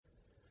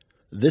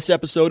This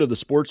episode of the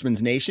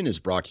Sportsman's Nation is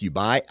brought to you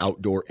by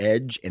Outdoor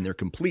Edge and their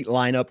complete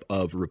lineup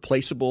of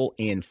replaceable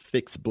and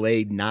fixed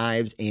blade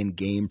knives and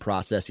game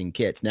processing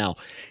kits. Now,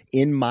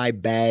 in my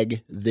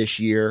bag this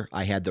year,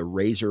 I had the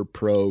Razor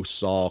Pro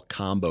Saw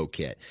Combo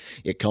Kit.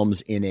 It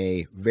comes in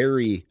a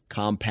very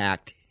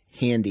compact,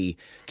 handy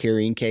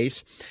carrying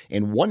case,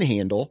 and one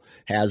handle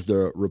has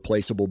the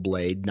replaceable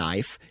blade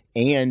knife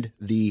and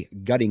the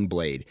gutting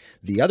blade.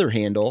 The other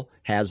handle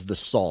has the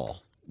saw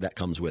that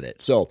comes with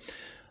it. So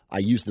I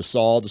use the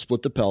saw to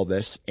split the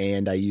pelvis,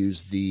 and I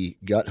use the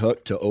gut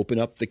hook to open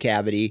up the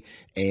cavity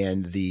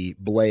and the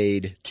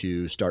blade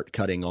to start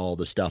cutting all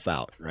the stuff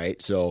out,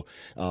 right? So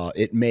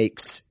it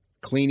makes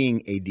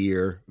cleaning a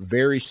deer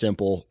very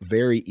simple,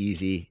 very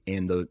easy,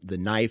 and the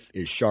knife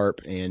is sharp.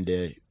 And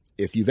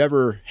if you've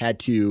ever had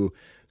to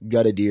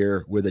gut a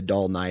deer with a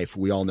dull knife,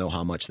 we all know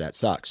how much that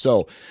sucks.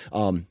 So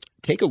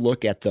take a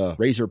look at the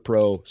Razor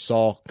Pro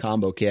Saw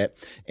Combo Kit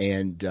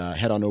and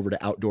head on over to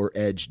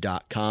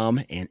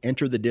OutdoorEdge.com and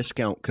enter the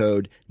discount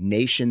code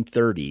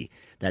NATION30.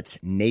 That's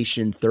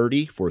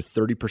NATION30 for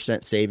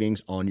 30%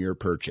 savings on your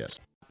purchase.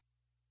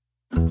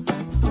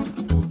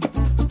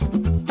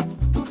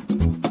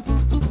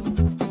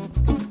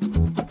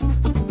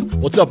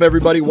 What's up,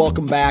 everybody?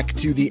 Welcome back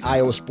to the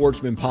Iowa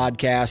Sportsman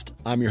Podcast.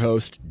 I'm your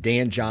host,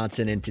 Dan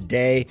Johnson, and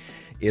today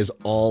is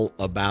all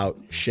about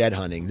shed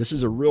hunting. This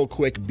is a real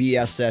quick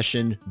BS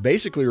session,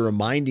 basically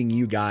reminding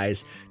you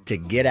guys to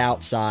get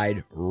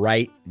outside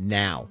right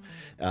now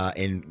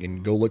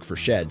and go look for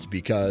sheds,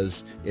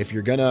 because if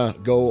you're gonna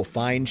go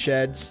find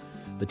sheds,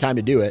 the time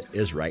to do it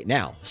is right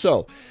now.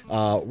 So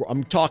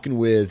I'm talking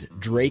with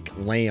Drake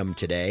Lamb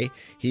today.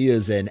 He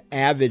is an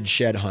avid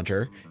shed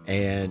hunter,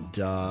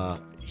 and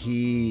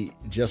he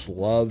just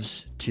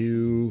loves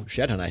to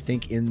shed hunt. I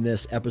think in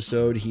this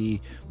episode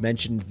he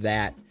mentioned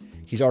that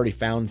he's already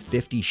found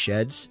 50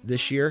 sheds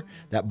this year.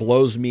 That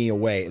blows me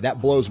away. That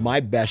blows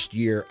my best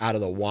year out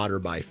of the water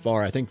by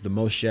far. I think the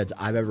most sheds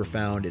I've ever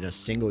found in a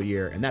single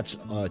year, and that's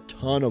a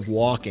ton of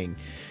walking,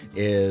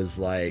 is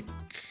like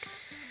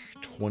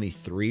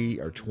 23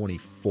 or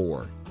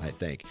 24, I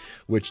think,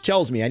 which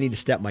tells me I need to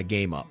step my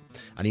game up.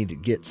 I need to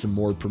get some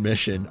more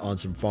permission on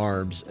some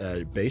farms,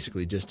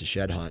 basically just to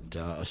shed hunt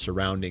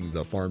surrounding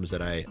the farms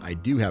that I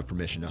do have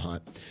permission to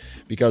hunt.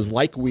 Because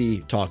like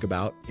we talk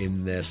about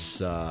in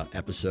this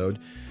episode,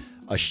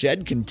 a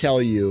shed can tell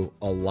you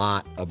a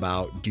lot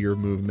about deer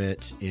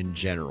movement in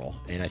general.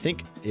 And I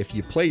think if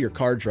you play your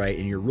cards right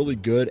and you're really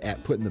good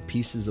at putting the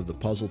pieces of the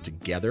puzzle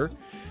together,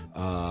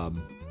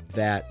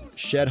 that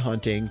shed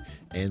hunting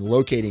and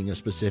locating a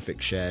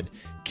specific shed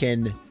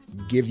can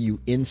give you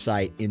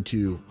insight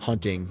into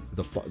hunting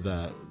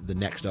the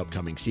next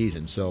upcoming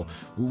season. So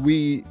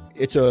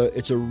it's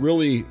a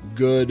really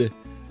good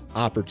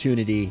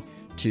opportunity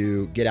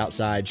to get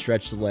outside,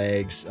 stretch the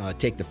legs,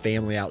 take the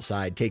family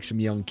outside, take some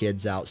young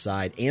kids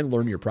outside, and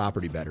learn your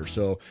property better.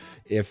 So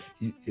if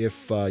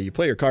you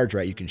play your cards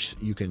right,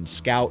 you can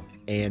scout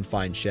and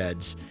find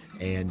sheds,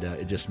 and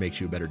it just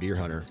makes you a better deer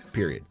hunter,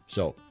 period.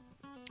 So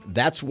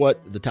that's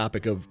what the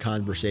topic of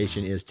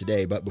conversation is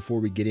today. But before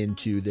we get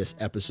into this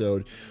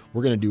episode,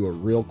 we're going to do a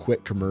real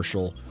quick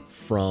commercial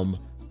from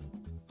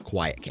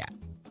QuietKat.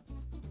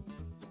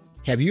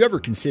 Have you ever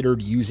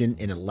considered using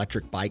an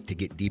electric bike to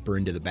get deeper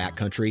into the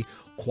backcountry?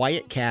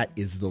 QuietKat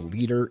is the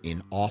leader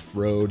in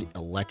off-road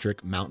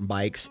electric mountain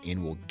bikes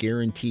and will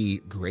guarantee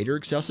greater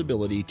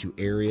accessibility to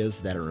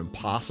areas that are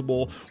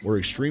impossible or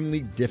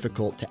extremely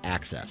difficult to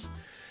access.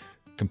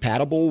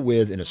 Compatible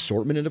with an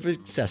assortment of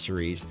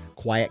accessories,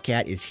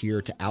 QuietKat is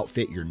here to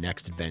outfit your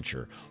next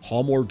adventure.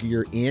 Haul more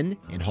gear in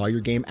and haul your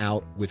game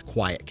out with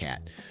QuietKat.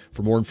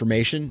 For more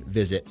information,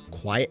 visit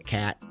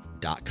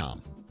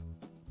quietkat.com.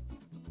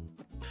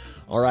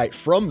 All right,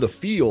 from the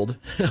field,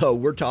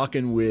 we're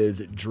talking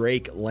with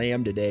Drake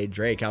Lamb today.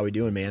 Drake, how we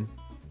doing, man?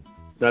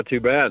 Not too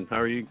bad. How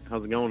are you?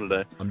 How's it going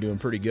today? I'm doing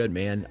pretty good,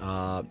 man.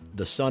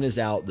 The sun is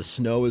out, the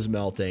snow is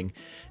melting,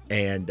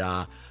 and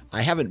I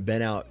haven't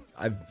been out.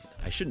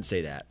 I shouldn't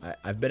say that.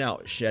 I've been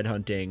out shed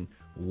hunting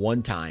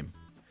one time,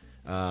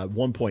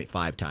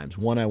 1.5 times.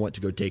 One, I went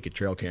to go take a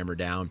trail camera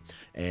down,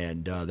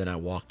 and then I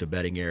walked a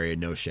bedding area,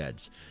 no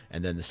sheds.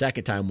 And then the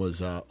second time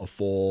was a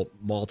full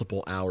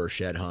multiple hour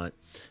shed hunt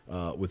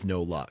with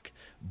no luck.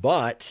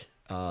 But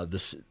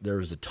there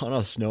was a ton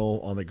of snow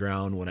on the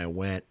ground when I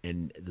went,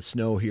 and the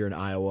snow here in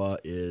Iowa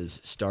is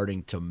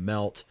starting to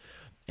melt.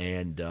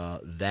 And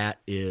that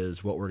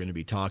is what we're going to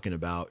be talking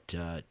about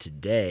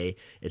today.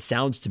 It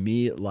sounds to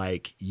me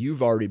like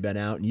you've already been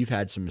out and you've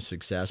had some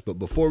success. But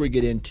before we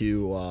get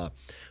into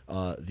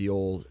the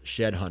old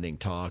shed hunting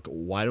talk,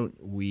 why don't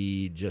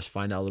we just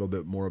find out a little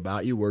bit more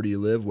about you? Where do you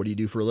live? What do you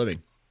do for a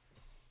living?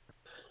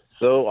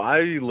 So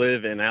I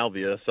live in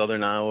Albia,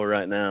 southern Iowa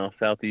right now,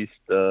 southeast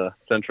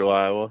central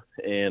Iowa.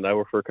 And I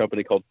work for a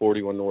company called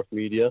 41 North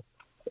Media.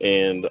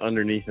 And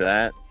underneath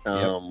that,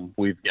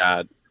 we've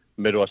got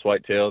Midwest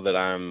Whitetail that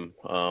I'm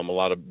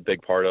a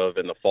big part of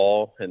in the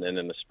fall, and then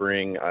in the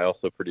spring I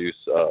also produce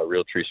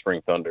Real Tree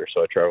Spring Thunder.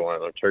 So I travel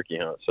on a turkey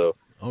hunt. So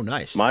Oh,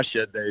 nice. My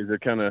shed days are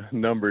kind of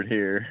numbered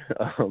here.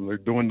 They're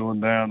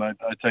dwindling down. I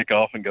take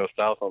off and go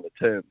south on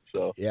the 10th.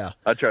 So Yeah.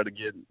 I try to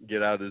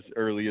get out as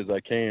early as I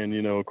can,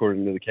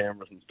 according to the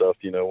cameras and stuff,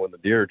 when the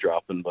deer are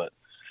dropping. But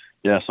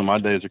yeah, so my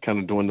days are kind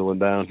of dwindling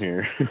down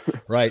here.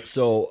 Right.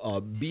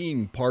 So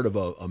being part of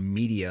a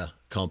media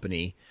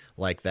company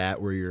like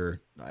that,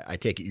 where I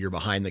take it you're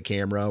behind the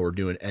camera or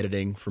doing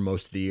editing for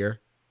most of the year.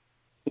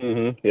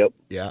 Mm-hmm. Yep.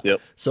 Yeah. Yep.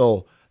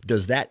 So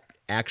does that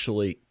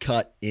actually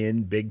cut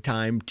in big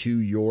time to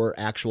your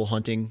actual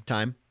hunting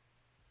time?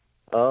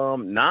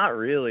 Not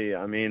really.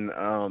 I mean,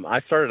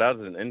 I started out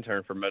as an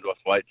intern for Midwest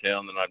Whitetail,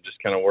 and then I've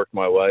just kind of worked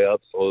my way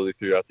up slowly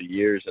throughout the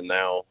years. And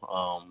now,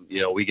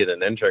 we get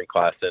an intern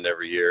class in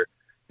every year.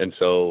 And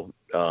so,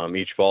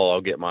 each fall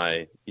I'll get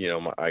my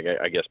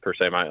I guess per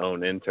se my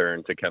own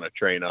intern to kind of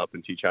train up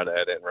and teach how to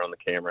edit and run the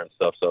camera and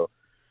stuff. So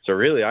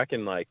really I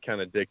can like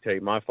kind of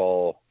dictate my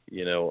fall,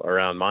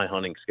 around my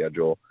hunting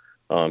schedule.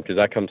 'Cause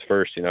that comes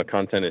first,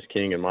 content is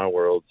king in my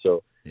world.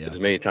 So Yeah. as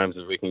many times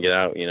as we can get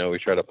out, we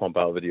try to pump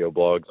out video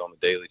blogs on the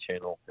daily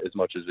channel as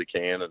much as we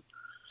can. And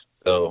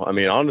so, I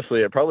mean,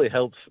 honestly, it probably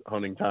helps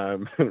hunting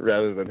time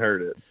rather than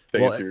hurt it. To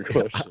answer your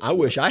question. I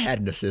wish I had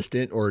an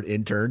assistant or an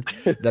intern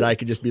that I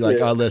could just be like,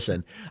 Yeah. oh,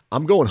 listen,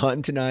 I'm going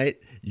hunting tonight.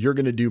 You're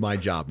going to do my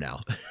job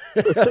now.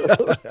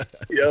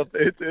 Yep,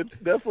 it's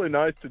definitely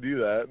nice to do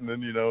that. And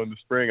then, in the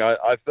spring,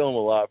 I film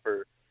a lot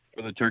for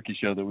the turkey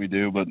show that we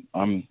do, but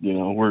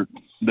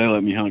they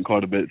let me hunt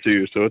quite a bit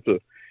too. So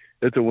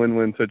it's a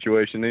win-win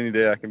situation. Any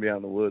day I can be out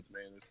in the woods,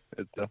 man,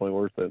 it's definitely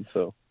worth it.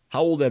 So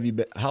How old have you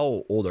been?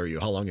 How old are you?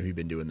 How long have you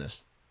been doing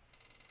this?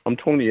 I'm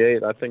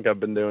 28. I think I've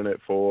been doing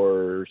it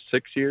for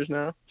 6 years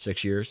now.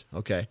 6 years.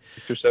 Okay.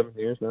 6 or 7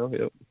 years now.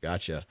 Yep.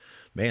 Gotcha.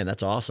 Man,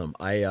 that's awesome.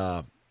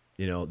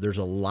 There's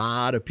a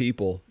lot of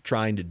people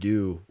trying to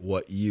do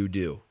what you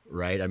do,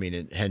 right? I mean,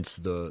 and hence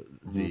the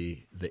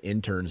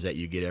interns that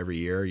you get every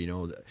year.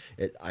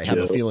 I have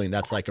a feeling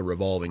that's like a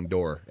revolving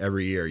door.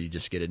 Every year, you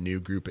just get a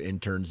new group of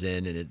interns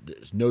in, and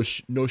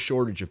there's no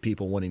shortage of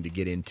people wanting to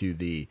get into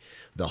the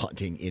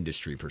hunting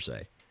industry per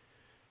se.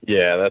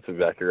 Yeah, that's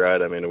exactly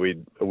right. I mean,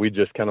 we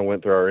just kind of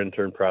went through our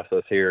intern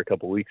process here a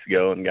couple weeks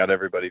ago and got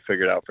everybody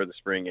figured out for the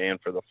spring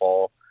and for the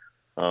fall.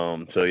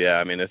 So yeah,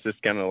 I mean, it's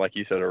just kind of like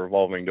you said, a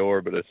revolving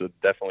door, but it's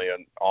definitely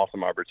an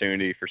awesome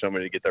opportunity for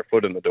somebody to get their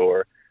foot in the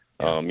door.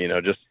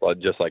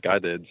 Just like I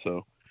did.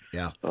 So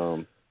yeah,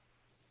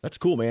 that's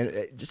cool,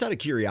 man. Just out of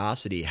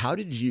curiosity, how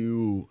did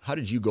you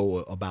go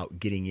about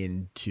getting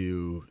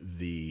into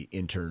the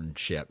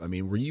internship? I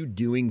mean, were you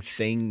doing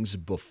things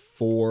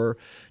before?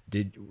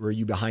 Were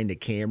you behind a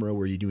camera?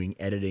 Were you doing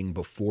editing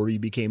before you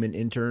became an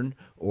intern,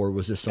 or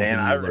was this something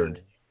you learned?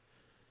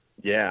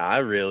 Yeah,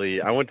 I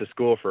went to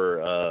school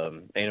for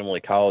animal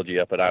ecology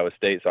up at Iowa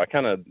State, so I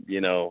kind of,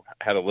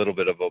 had a little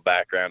bit of a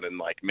background in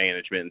like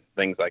management and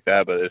things like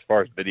that. But as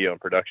far as video and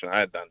production, I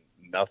had done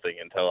nothing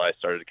until I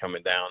started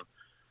coming down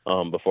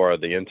before I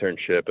had the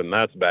internship, and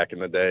that's back in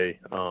the day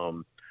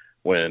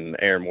when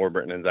Aaron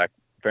Warburton and Zach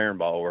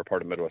Farrenball were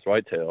part of Midwest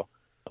Whitetail.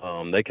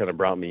 They kind of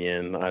brought me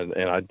in,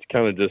 and I'd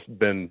kind of just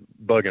been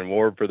bugging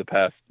Warb for the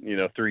past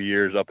 3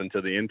 years up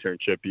until the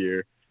internship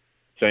year,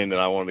 saying that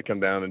I wanted to come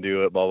down and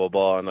do it, blah, blah,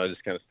 blah. And I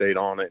just kind of stayed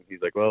on it. And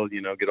he's like, well,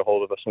 get a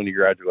hold of us when you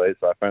graduate.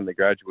 So I finally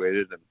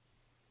graduated. And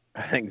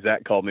I think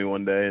Zach called me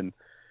one day, and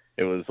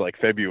it was like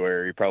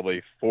February,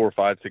 probably 4,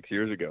 5, 6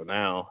 years ago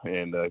now.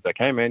 And he's like,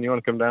 hey, man, you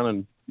want to come down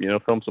and,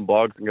 film some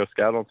blogs and go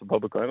scout on some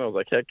public land? I was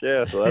like, heck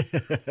yeah. So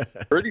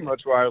that's pretty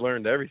much where I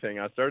learned everything.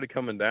 I started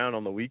coming down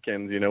on the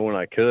weekends, when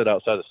I could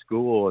outside of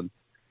school, and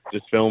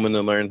just filming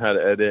and learning how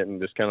to edit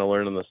and just kind of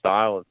learning the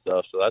style and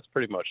stuff. So that's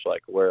pretty much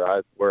like where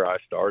I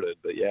started.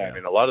 But yeah, I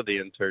mean, a lot of the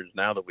interns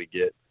now that we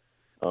get,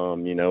 are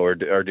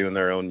doing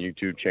their own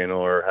YouTube channel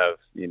or have,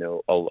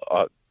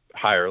 a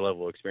higher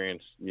level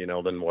experience,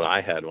 than what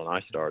I had when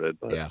I started.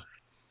 But yeah,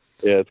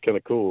 it's kind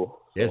of cool.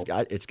 Yeah,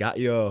 it's got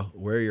you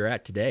where you're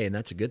at today, and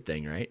that's a good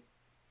thing, right?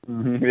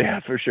 Mm-hmm. Yeah,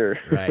 for sure.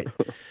 Right.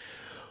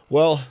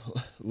 Well,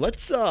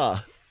 let's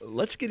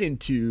get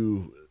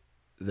into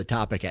the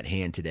topic at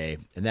hand today,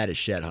 and that is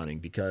shed hunting,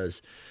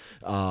 because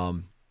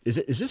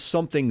is this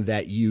something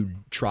that you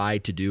try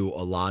to do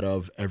a lot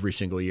of every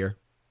single year?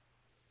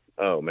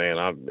 Oh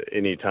man,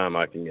 anytime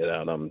I can get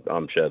out,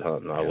 I'm shed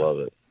hunting. I love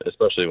it,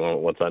 especially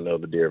once I know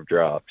the deer have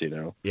dropped.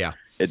 Yeah.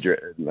 It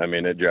drives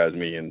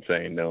me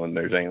insane knowing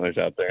there's antlers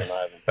out there and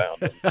I haven't found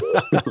them. So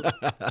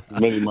as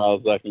many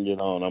miles as I can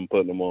get on, I'm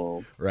putting them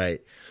on.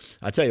 Right.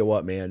 I tell you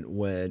what, man,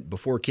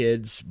 before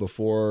kids,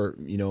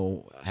 having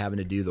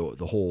to do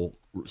the whole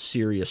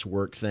serious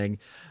work thing,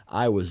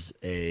 I was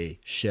a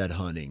shed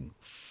hunting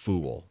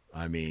fool.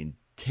 I mean,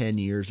 10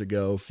 years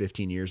ago,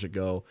 15 years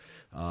ago,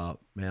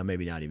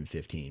 maybe not even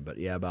 15, but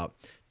yeah, about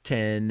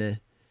 15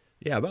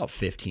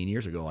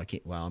 years ago.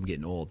 I'm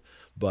getting old,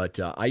 but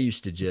I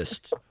used to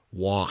just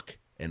walk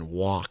and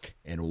walk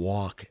and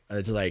walk.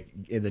 It's like,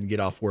 and then get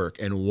off work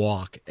and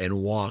walk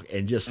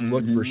and just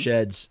look for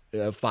sheds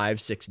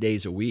 5-6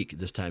 days a week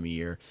this time of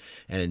year.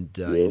 And,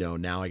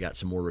 now I got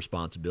some more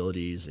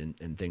responsibilities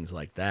and things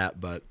like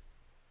that. But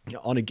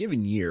On a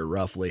given year,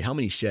 roughly, how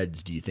many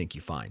sheds do you think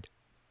you find?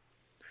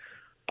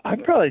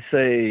 I'd probably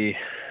say,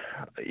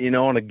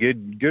 on a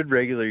good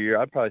regular year,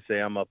 I'd probably say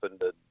I'm up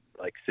into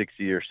like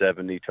 60 or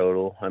 70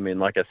 total. I mean,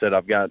 like I said,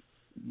 I've got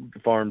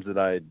farms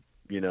that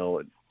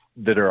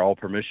are all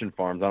permission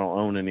farms. I don't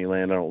own any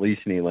land. I don't lease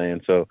any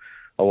land. So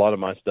a lot of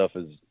my stuff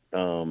is,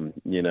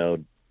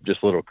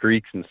 just little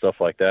creeks and stuff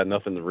like that.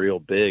 Nothing real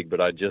big,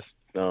 but I just,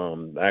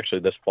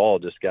 actually this fall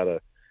just got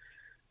a,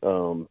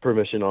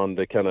 permission on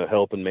to kind of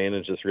help and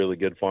manage this really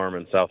good farm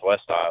in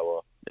Southwest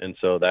Iowa. And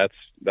so that's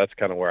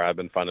kind of where I've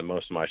been finding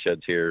most of my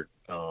sheds here,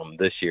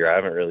 this year. I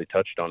haven't really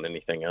touched on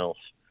anything else.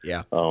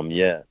 Yeah.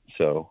 Yet.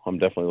 So I'm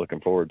definitely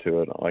looking forward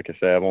to it. Like I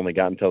said, I've only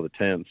got until the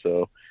 10th.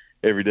 So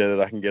every day that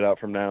I can get out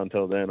from now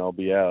until then, I'll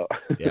be out.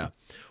 Yeah.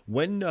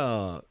 When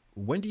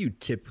do you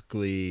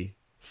typically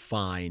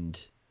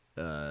find,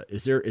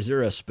 is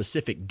there a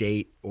specific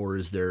date, or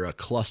is there a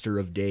cluster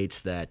of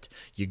dates that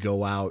you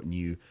go out and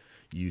you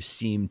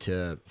seem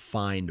to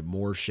find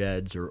more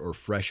sheds or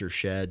fresher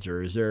sheds?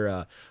 Or is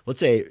there let's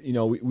say,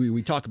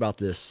 we talk about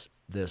this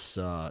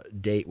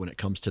date when it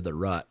comes to the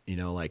rut,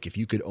 like if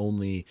you could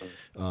only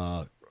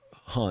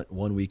hunt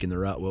 1 week in the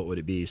rut, what would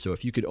it be? So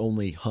if you could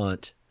only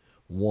hunt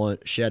 1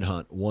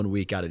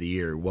 week out of the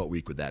year, what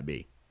week would that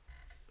be?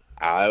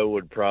 I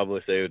would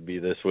probably say it would be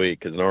this week,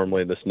 because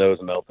normally the snow's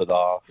melted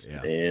off.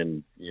 Yeah.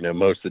 And,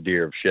 most of the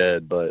deer have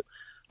shed, but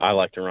I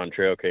like to run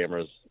trail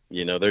cameras.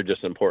 They're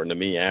just important to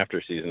me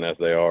after season as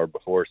they are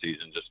before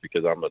season, just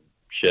because I'm a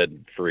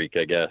shed freak,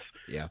 I guess.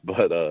 Yeah.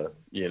 But,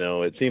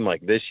 it seemed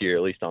like this year,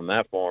 at least on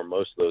that farm,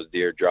 most of those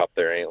deer dropped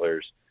their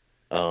antlers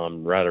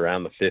right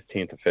around the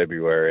 15th of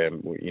February.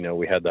 And,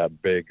 we had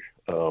that big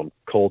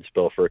cold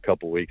spell for a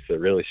couple of weeks that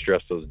really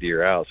stressed those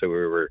deer out. So we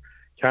were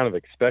kind of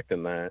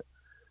expecting that,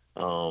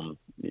 and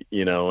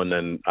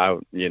then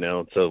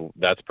so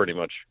that's pretty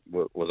much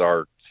what was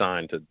our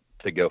sign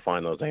to go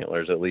find those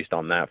antlers, at least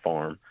on that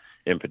farm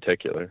in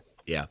particular.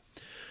 Yeah.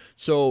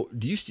 So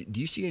do you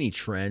see any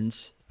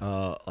trends,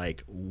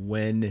 like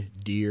when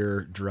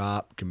deer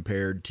drop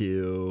compared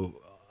to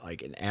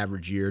like an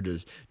average year? Do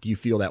you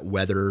feel that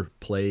weather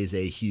plays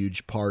a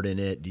huge part in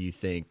it? Do you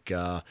think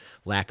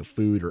lack of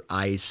food or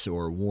ice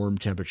or warm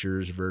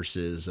temperatures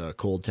versus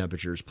cold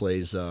temperatures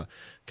plays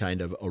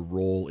kind of a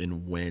role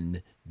in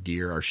when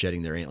deer are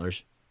shedding their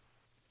antlers?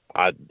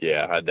 I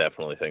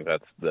definitely think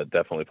that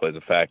definitely plays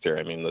a factor.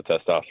 I mean, the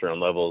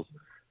testosterone levels,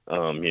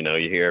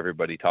 you hear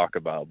everybody talk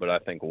about, but I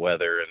think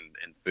weather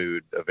and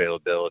food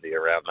availability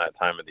around that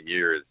time of the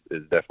year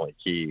is definitely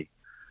key.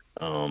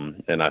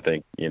 And I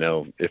think,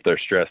 if they're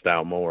stressed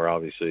out more,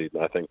 obviously,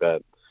 I think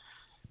that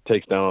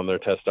takes down on their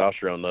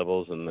testosterone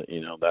levels, and,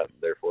 that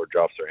therefore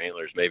drops their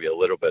antlers maybe a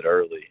little bit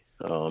early.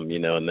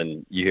 And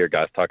then you hear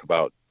guys talk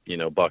about,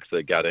 bucks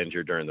that got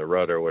injured during the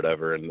rut or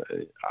whatever. And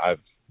I've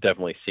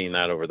definitely seen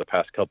that over the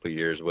past couple of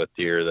years with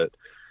deer that,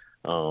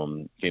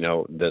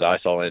 that I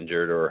saw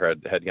injured or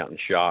had gotten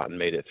shot and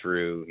made it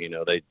through.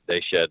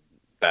 They shed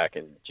back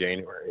in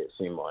January, it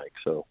seemed like.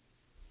 So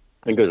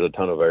I think there's a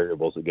ton of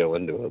variables that go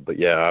into it, but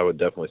yeah, I would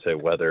definitely say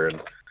weather and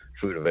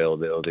food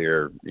availability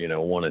are,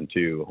 1 and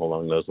 2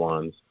 along those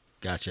lines.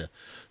 Gotcha.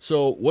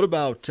 So what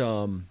about,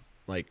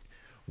 like,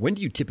 when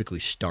do you typically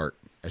start?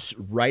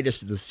 Right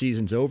as the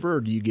season's over,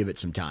 or do you give it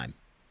some time?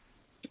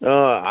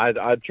 I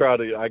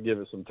give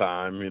it some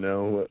time,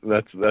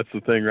 that's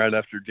the thing right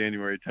after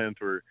January 10th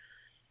where,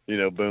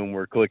 boom,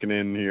 we're clicking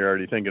in here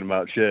already thinking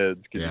about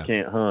sheds because you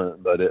can't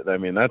hunt. But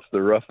that's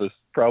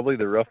probably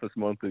the roughest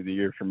month of the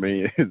year for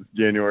me is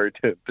January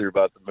 10th through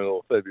about the middle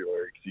of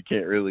February, because you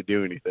can't really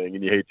do anything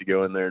and you hate to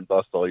go in there and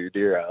bust all your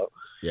deer out.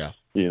 Yeah.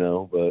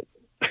 But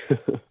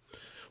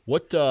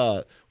what's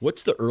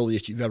the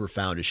earliest you've ever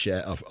found a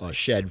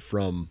shed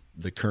from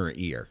the current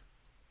year?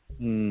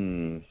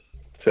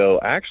 So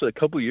actually a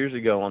couple years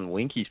ago on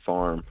Winky's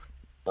farm,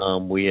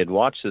 we had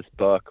watched this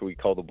buck we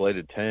called the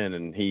Bladed 10,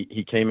 and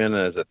he came in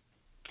as a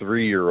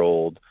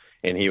 3-year-old,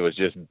 and he was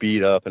just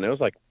beat up, and it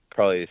was like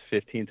probably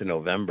his 15th of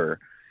November,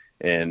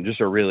 and just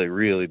a really,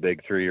 really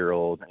big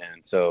 3-year-old.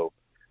 And so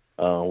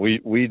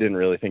we didn't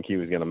really think he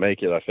was going to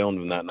make it. I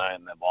filmed him that night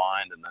in the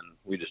blind, and then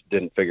we just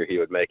didn't figure he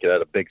would make it.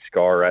 Had a big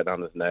scar right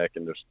down his neck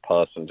and just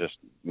pus and just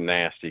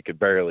nasty, could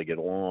barely get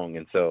along.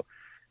 And so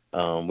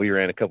we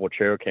ran a couple of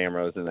trail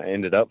cameras, and I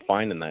ended up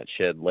finding that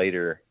shed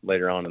later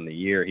on in the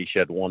year. He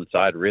shed one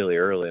side really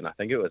early, and I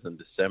think it was in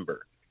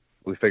December.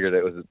 We figured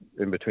it was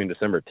in between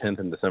December 10th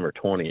and December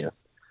 20th,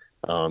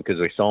 because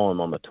we saw him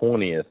on the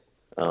 20th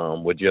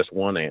with just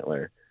one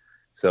antler.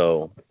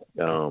 So,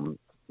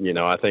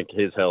 I think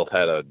his health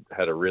had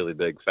a really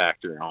big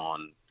factor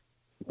on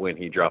when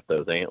he dropped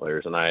those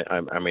antlers. And I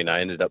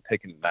ended up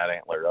picking that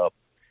antler up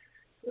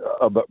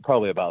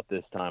probably about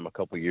this time a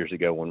couple of years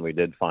ago when we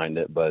did find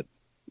it, but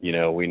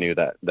we knew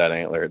that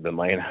antler had been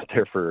laying out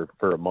there for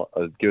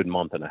a good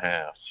month and a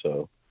half.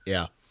 So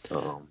yeah,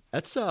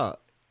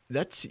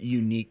 that's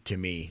unique to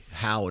me,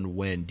 how and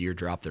when deer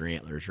drop their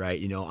antlers,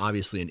 right?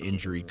 Obviously an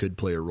injury could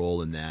play a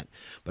role in that,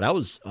 but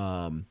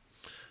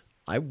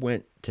I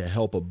went to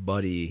help a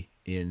buddy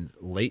in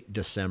late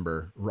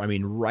December. I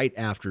mean, right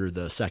after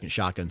the second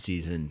shotgun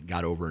season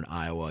got over in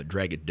Iowa,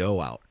 drag a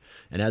doe out.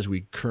 And as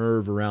we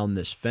curve around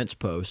this fence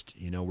post,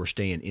 we're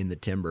staying in the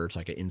timber. It's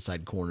like an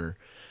inside corner.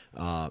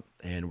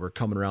 And we're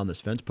coming around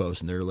this fence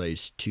post, and there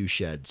lays two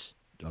sheds,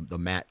 a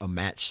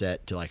match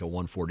set to like a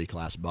 140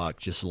 class buck,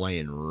 just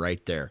laying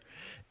right there.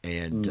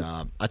 And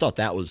I thought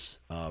that was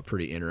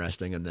pretty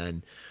interesting. And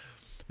then,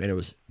 man, it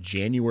was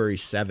January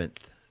 7th,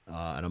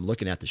 and I'm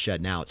looking at the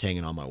shed now. It's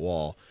hanging on my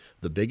wall.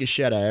 The biggest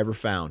shed I ever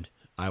found.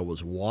 I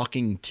was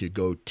walking to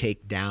go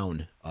take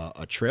down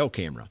a trail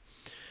camera,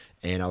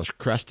 and I was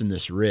cresting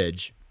this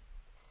ridge,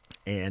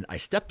 and I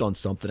stepped on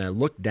something. I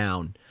looked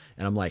down,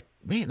 and I'm like,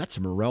 man, that's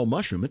a morel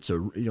mushroom. It's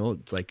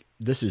it's like,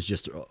 this is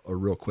just a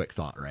real quick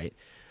thought, right?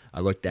 I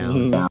look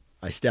down,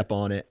 I step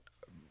on it,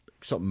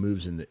 something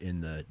moves in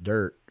the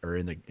dirt or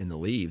in the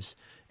leaves,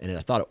 and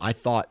I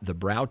thought the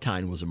brow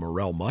tine was a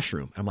morel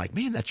mushroom. I'm like,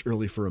 man, that's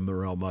early for a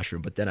morel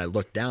mushroom. But then I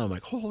looked down, I'm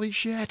like, holy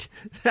shit,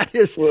 that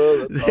is,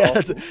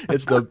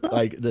 it's the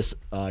like this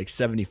like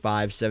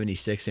 75,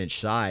 76 inch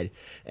side,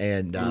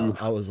 and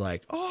I was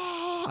like,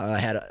 oh,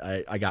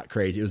 I got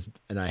crazy. It was,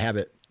 and I have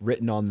it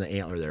written on the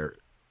antler there,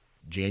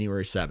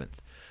 January 7th.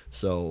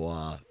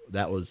 So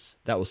that was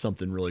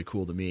something really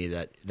cool to me.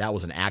 That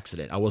was an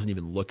accident. I wasn't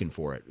even looking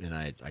for it, and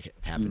I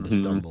happened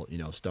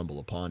to stumble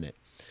upon it.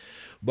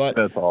 But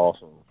that's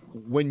awesome.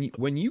 When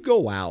you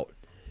go out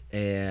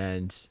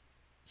and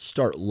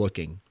start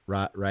looking,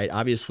 right?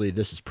 Obviously,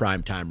 this is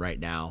prime time right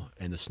now,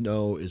 and the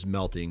snow is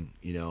melting,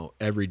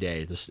 every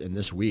day.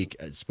 This week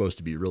it's supposed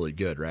to be really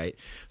good, right?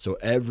 So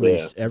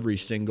every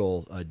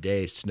single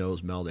day,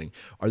 snow's melting.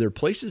 Are there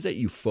places that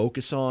you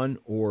focus on,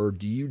 or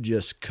do you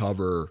just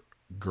cover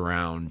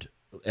ground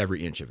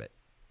every inch of it?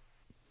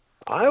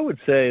 I would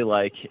say,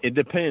 like, it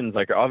depends.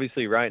 Like,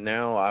 obviously right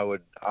now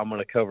I'm going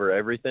to cover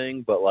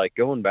everything, but like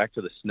going back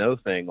to the snow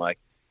thing, like,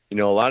 a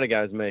lot of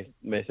guys may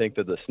think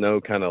that the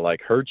snow kind of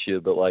like hurts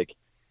you, but like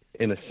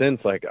in a sense,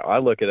 like I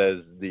look at it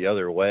as the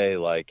other way,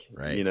 like,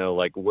 right.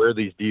 Like where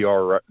these deer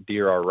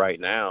are right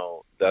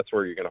now, that's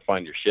where you're going to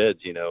find your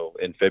sheds,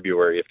 in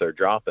February if they're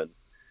dropping.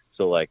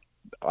 So like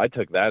I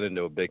took that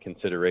into a big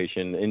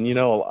consideration, and,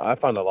 I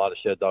found a lot of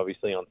sheds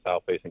obviously on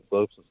south facing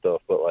slopes and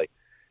stuff, but like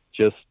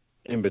just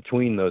in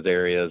between those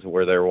areas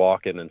where they're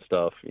walking and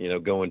stuff,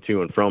 going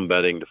to and from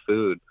bedding to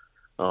food.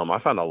 I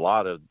found a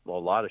lot of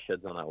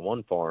sheds on that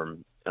one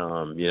farm,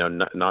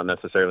 not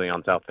necessarily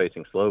on south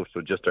facing slopes,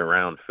 but just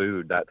around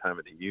food that time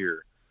of the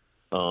year.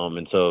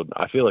 And so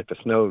I feel like the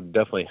snow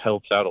definitely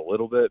helps out a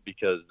little bit,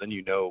 because then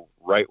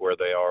right where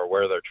they are,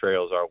 where their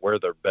trails are, where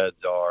their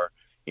beds are.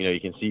 You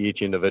can see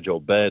each individual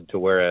bed, to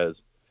whereas,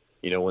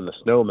 when the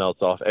snow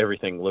melts off,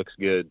 everything looks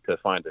good to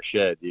find a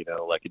shed,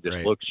 like it just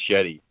right. looks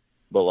sheddy.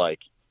 But like,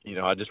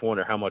 I just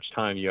wonder how much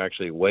time you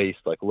actually waste,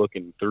 like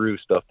looking through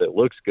stuff that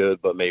looks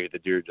good, but maybe the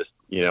deer just,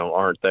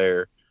 aren't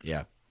there.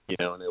 Yeah.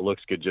 And it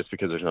looks good just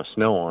because there's no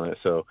snow on it.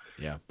 So,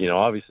 yeah.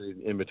 Obviously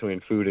in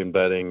between food and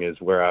bedding is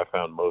where I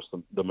found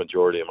the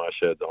majority of my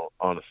sheds,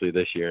 honestly,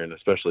 this year. And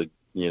especially,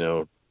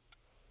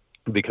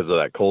 because of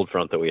that cold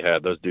front that we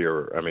had, those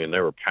deer, they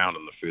were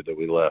pounding the food that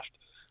we left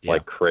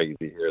like crazy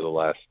here the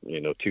last,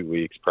 2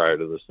 weeks prior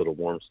to this little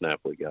warm snap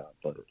we got.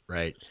 But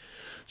right.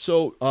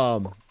 So,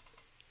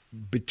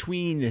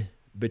 between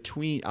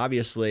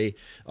obviously,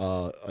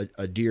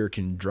 a deer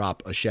can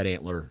drop a shed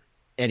antler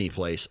any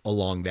place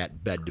along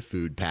that bed to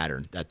food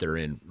pattern that they're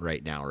in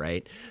right now,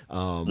 right?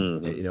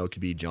 It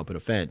could be jumping a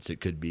fence,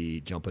 it could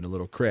be jumping a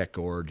little creek,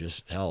 or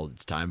just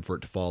it's time for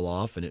it to fall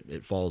off, and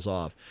it falls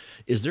off.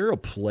 Is there a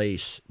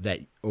place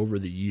that over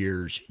the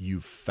years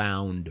you've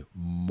found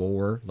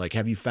more? Like,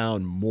 have you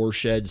found more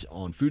sheds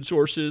on food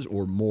sources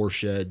or more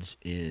sheds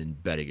in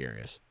bedding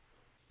areas?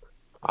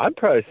 I'd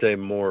probably say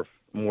more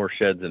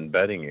sheds in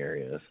bedding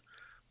areas.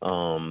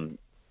 On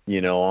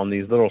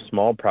these little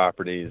small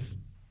properties,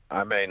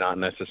 I may not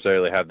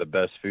necessarily have the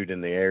best food in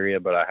the area,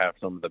 but I have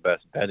some of the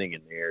best bedding in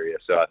the area.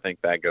 So I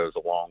think that goes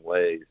a long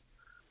ways.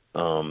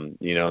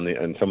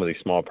 And some of these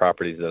small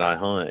properties that I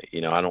hunt,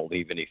 I don't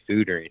leave any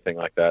food or anything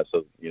like that.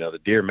 So, the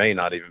deer may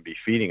not even be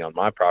feeding on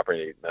my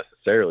property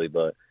necessarily,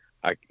 but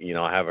I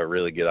have a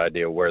really good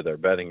idea where they're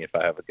bedding if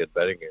I have a good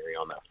bedding area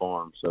on that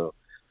farm. So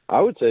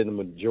I would say the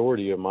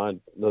majority of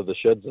the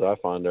sheds that I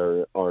find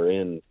are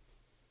in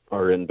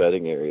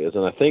bedding areas.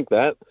 And I think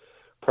that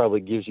probably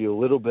gives you a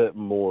little bit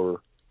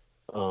more,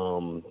 a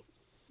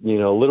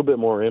little bit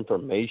more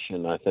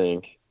information, I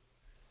think,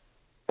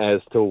 as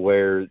to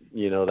where,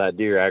 that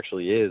deer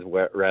actually is,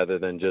 rather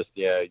than just,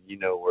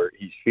 where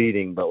he's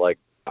feeding. But like,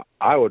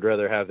 I would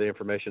rather have the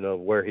information of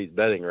where he's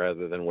bedding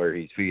rather than where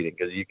he's feeding,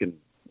 because you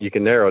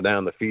can narrow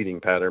down the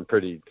feeding pattern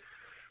pretty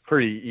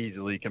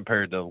easily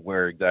compared to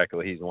where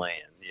exactly he's laying,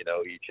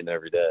 each and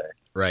every day.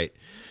 Right.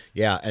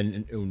 Yeah.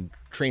 And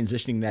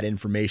transitioning that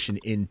information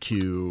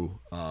into,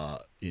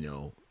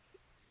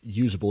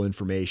 usable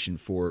information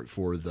for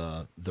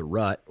the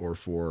rut or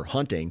for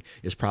hunting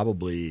is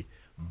probably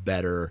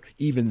better,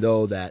 even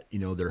though that,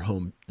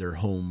 their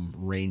home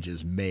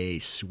ranges may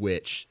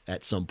switch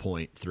at some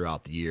point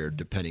throughout the year,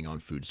 depending on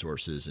food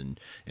sources and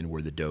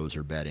where the does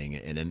are bedding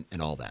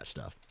and all that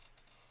stuff.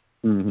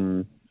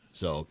 Mm-hmm.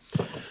 So,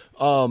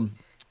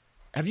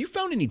 have you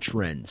found any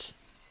trends?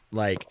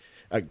 Like,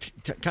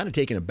 kind of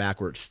taking a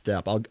backward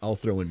step, I'll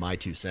throw in my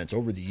 2 cents.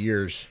 Over the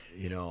years,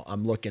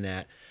 I'm looking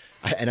at,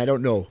 and I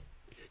don't know,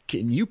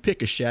 can you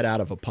pick a shed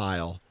out of a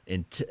pile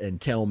and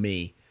tell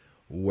me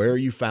where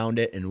you found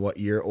it and what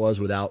year it was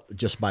without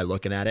just by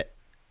looking at it?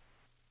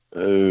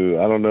 Oh,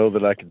 I don't know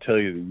that I could tell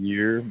you the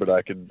year, but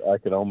I could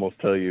almost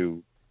tell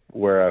you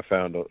where I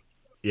found it.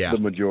 Yeah. The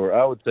majority,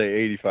 I would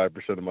say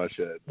 85% of my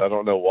sheds. I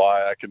don't know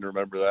why I can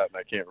remember that, and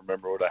I can't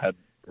remember what I had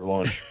for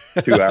lunch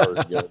 2 hours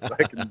ago. But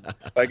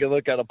I can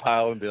look at a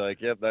pile and be like,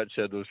 "Yep, that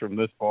shed was from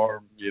this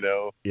farm." Yep.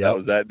 That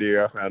was that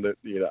deer. I found it.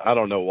 I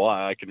don't know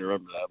why I can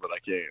remember that, but I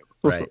can.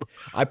 Right.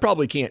 I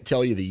probably can't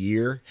tell you the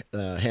year,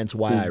 hence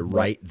why I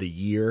write the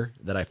year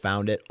that I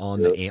found it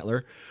on the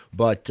antler.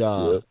 But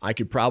I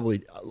could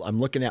probably. I'm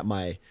looking at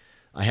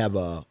I have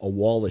a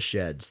wall of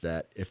sheds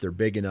that, if they're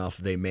big enough,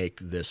 they make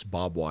this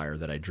bob wire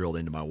that I drilled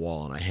into my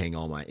wall, and I hang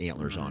all my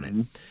antlers on it.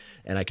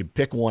 And I could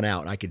pick one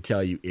out, and I could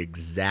tell you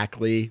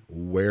exactly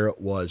where it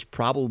was,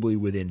 probably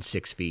within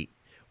 6 feet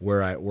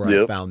where I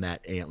found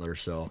that antler.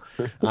 So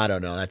I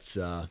don't know. That's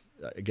I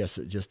guess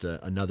just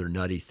another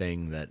nutty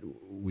thing that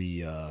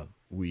we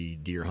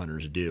deer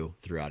hunters do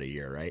throughout a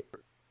year, right?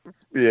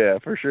 Yeah,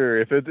 for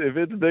sure. If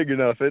it's big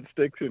enough, it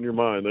sticks in your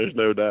mind. There's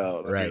no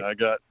doubt. Right. I mean, I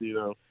got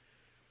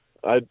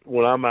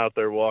when I'm out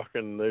there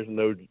walking, there's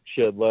no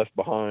shed left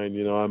behind.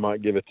 I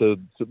might give it to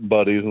some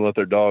buddies and let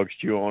their dogs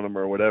chew on them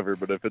or whatever.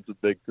 But if it's a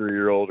big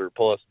 3-year-old or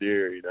plus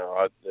deer,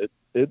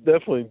 it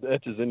definitely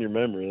etches in your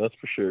memory. That's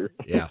for sure.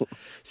 Yeah.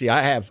 See,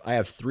 I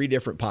have 3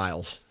 different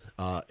piles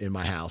in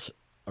my house,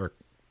 or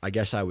I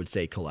guess I would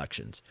say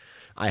collections.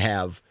 I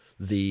have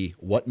the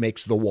what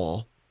makes the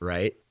wall,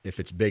 right? If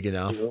it's big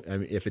enough,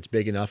 if it's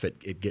big enough,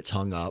 it gets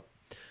hung up.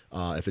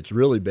 If it's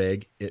really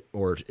big,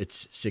 or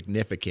it's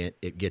significant,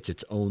 it gets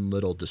its own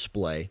little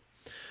display.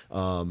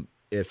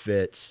 If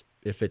it's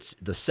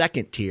the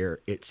second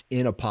tier, it's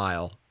in a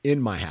pile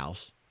in my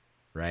house,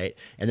 right?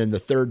 And then the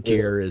third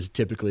tier is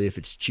typically if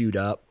it's chewed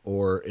up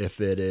or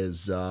if it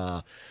is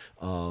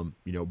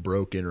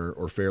broken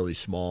or fairly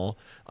small,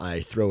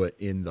 I throw it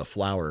in the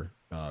flower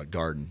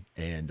garden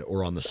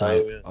or on the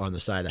side on the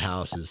side of the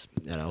house is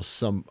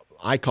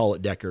I call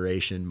it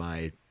decoration.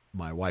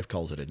 My wife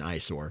calls it an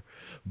eyesore,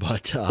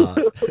 but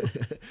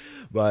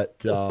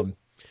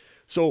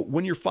so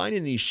when you're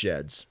finding these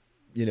sheds,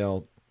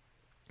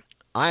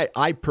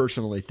 I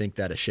personally think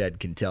that a shed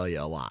can tell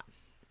you a lot,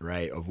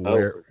 right? Of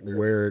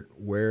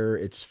where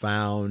it's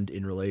found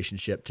in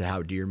relationship to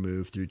how deer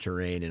move through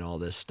terrain and all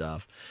this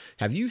stuff.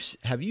 Have you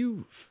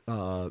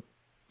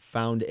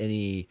found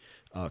any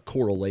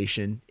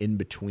correlation in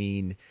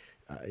between?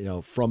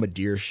 From a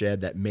deer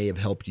shed that may have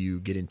helped you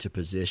get into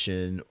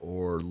position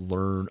or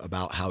learn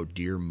about how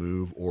deer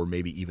move, or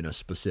maybe even a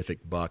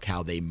specific buck,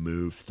 how they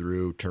move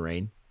through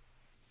terrain?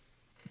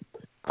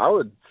 I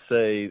would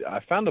say I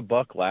found a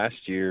buck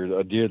last year,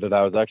 a deer that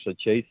I was actually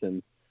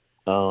chasing.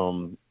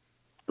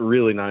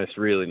 Really nice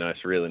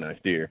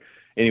deer.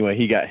 Anyway,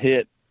 he got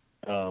hit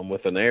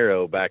with an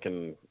arrow back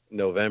in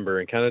November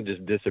and kind of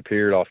just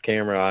disappeared off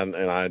camera. And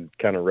I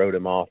kind of wrote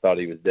him off, thought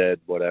he was dead,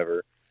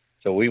 whatever.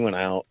 So we went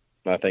out.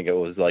 I think it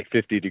was like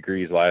 50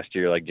 degrees last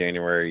year, like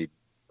January,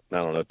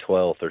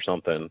 12th or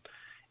something.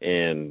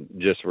 And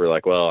just were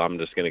like, well, I'm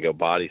just going to go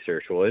body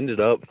search. Well, ended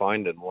up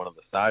finding one of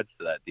the sides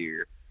to that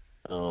deer,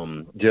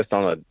 just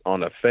on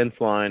a fence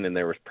line. And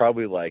there was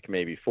probably like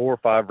maybe 4 or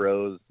 5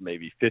 rows,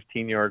 maybe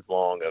 15 yards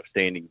long of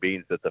standing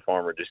beans that the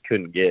farmer just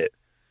couldn't get.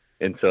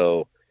 And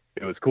so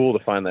it was cool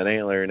to find that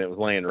antler, and it was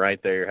laying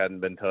right there,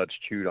 hadn't been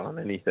touched, chewed on,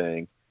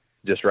 anything.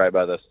 Just right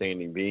by those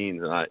standing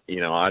beans. And I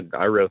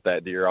wrote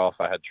that deer off.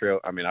 I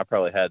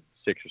probably had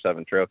 6 or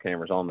 7 trail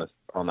cameras on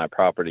that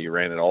property,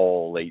 ran it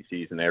all late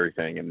season,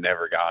 everything, and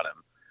never got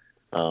him.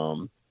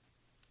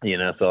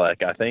 So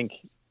like, I think,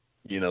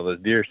 those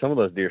deer, some of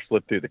those deer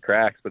slipped through the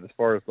cracks, but as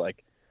far as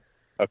like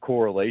a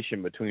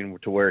correlation between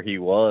to where he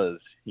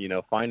was,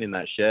 finding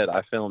that shed,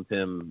 I filmed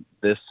him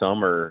this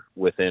summer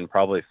within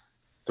probably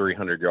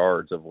 300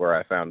 yards of where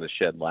I found the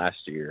shed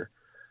last year.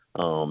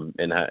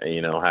 And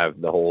have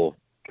the whole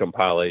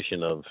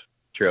compilation of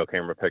trail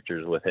camera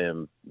pictures with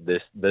him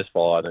this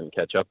fall. I didn't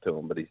catch up to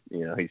him, but he's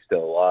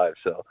still alive.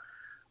 So,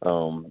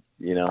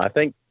 I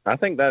think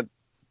that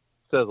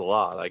says a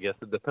lot. I guess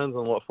it depends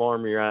on what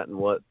farm you're at and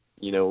what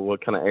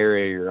kind of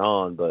area you're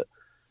on. But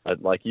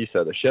like you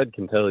said, a shed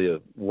can tell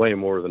you way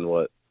more than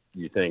what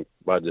you think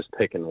by just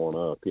picking one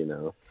up,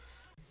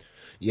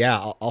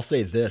 Yeah. I'll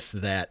say this,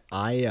 that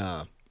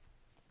I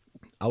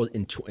was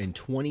in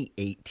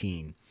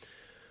 2018,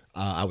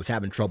 I was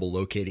having trouble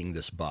locating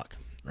this buck.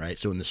 Right.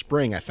 So in the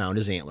spring, I found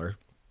his antler.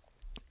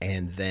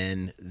 And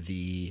then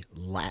the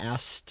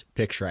last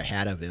picture I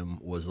had of him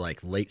was like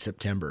late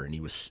September. And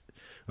it was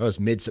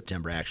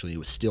mid-September, actually. He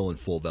was still in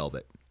full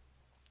velvet.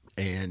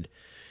 And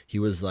He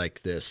was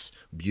like this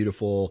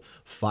beautiful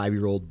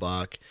 5-year-old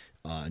buck,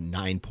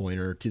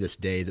 9-pointer to this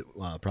day,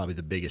 that probably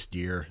the biggest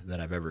deer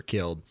that I've ever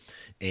killed.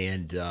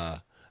 And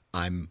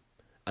I'm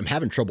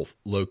having trouble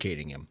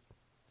locating him.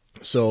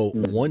 So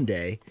one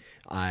day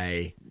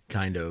I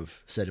kind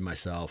of said to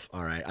myself,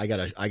 all right, I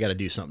gotta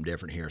do something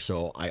different here.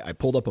 So I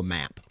pulled up a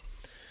map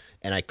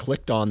and I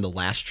clicked on the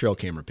last trail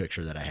camera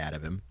picture that I had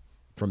of him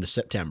from the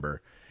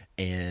September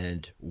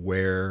and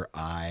where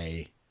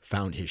I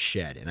found his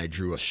shed, and I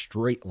drew a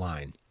straight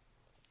line.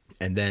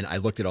 And then I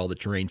looked at all the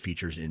terrain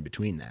features in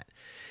between that.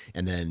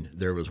 And then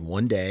there was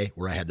one day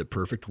where I had the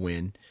perfect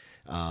wind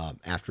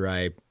after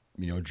I,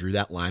 drew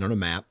that line on a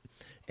map,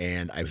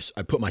 and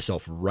I put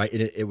myself right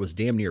in it. It was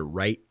damn near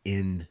right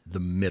in the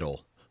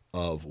middle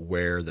of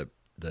where the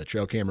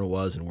trail camera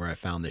was and where I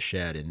found the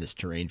shed in this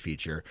terrain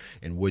feature.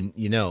 And wouldn't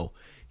you know,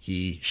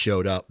 he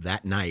showed up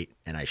that night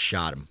and I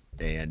shot him.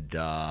 And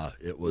I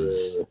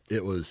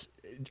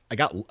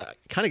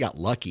kind of got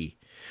lucky,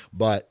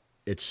 but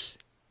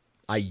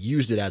I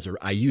used it as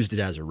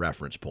a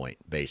reference point,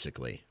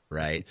 basically,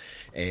 right?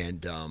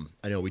 And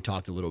I know we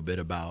talked a little bit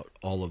about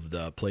all of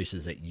the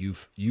places that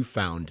you've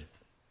found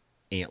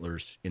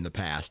antlers in the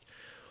past.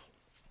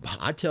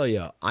 I tell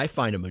you, I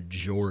find a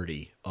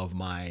majority of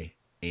my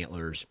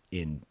antlers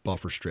in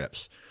buffer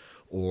strips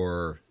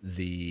or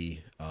the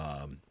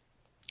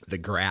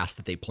grass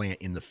that they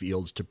plant in the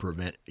fields to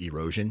prevent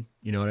erosion.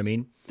 You know what I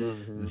mean?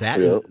 Mm-hmm.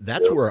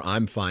 That's where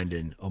I'm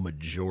finding a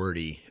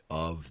majority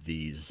of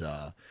these.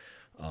 A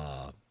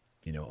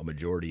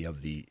majority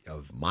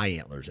of my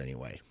antlers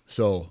anyway.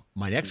 So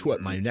my next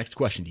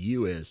question to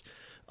you is,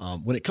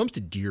 when it comes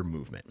to deer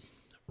movement,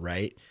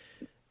 right?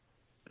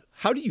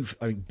 How do you,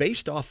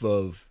 based off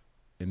of,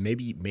 and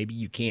maybe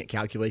you can't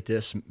calculate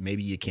this,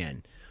 maybe you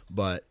can,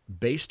 but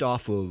based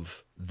off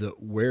of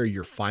where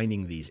you're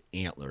finding these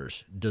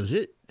antlers, does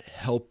it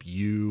help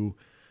you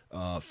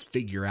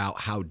figure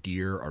out how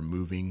deer are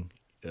moving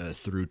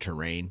through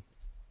terrain?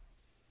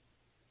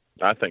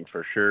 I think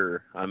for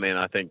sure. I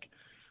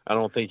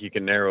don't think you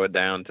can narrow it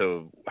down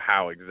to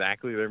how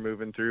exactly they're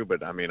moving through,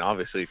 but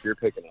obviously if you're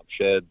picking up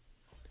sheds,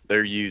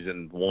 they're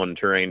using one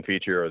terrain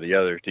feature or the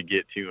other to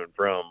get to and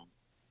from,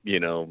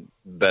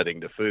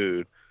 bedding to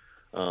food.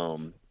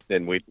 And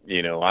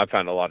I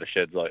found a lot of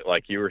sheds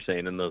like you were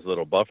saying in those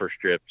little buffer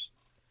strips,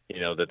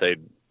 that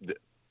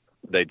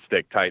they'd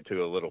stick tight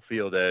to a little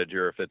field edge,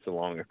 or if it's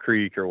along a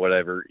creek or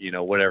whatever,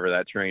 whatever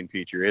that terrain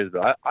feature is.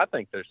 But I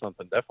think there's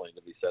something definitely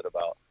to be said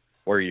about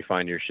where you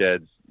find your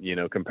sheds,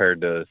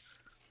 compared to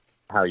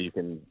how you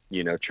can,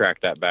 track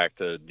that back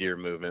to deer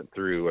movement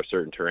through a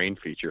certain terrain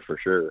feature for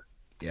sure.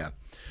 Yeah.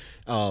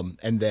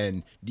 And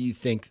then do you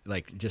think,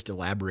 like, just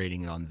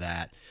elaborating on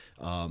that,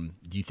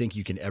 do you think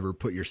you can ever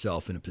put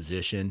yourself in a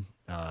position,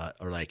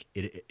 or like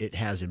it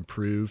has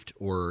improved,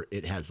 or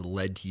it has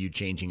led to you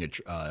changing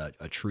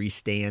a tree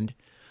stand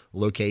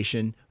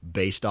location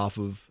based off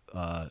of,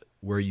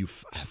 where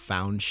you've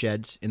found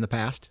sheds in the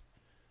past?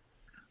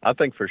 I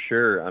think for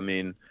sure.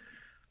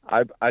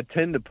 I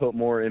tend to put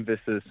more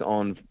emphasis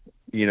on,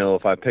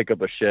 if I pick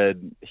up a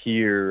shed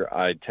here,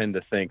 I tend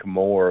to think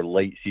more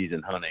late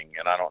season hunting,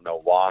 and I don't know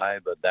why,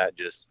 but that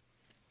just,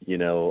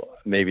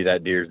 maybe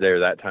that deer's there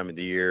that time of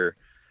the year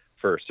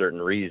for a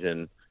certain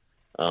reason.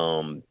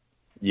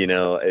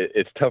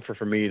 It's tougher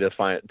for me to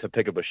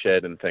pick up a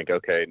shed and think,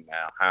 okay,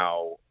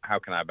 now how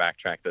can I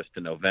backtrack this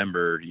to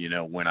November,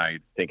 when I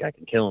think I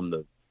can kill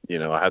him,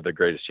 I have the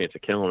greatest chance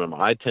of killing him.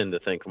 I tend to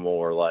think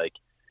more like,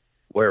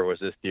 where was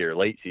this deer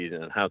late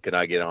season, and how could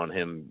I get on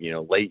him,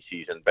 late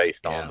season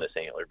based on this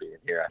antler being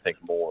here? I think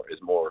more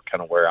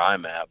kind of where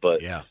I'm at.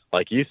 But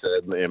like you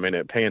said,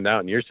 it panned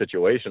out in your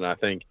situation. I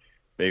think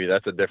maybe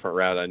that's a different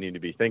route I need to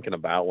be thinking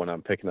about when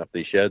I'm picking up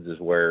these sheds, is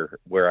where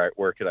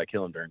could I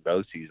kill him during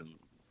bow season,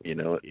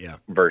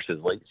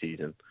 versus late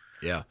season.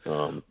 Yeah.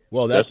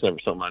 Well, that's never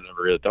something I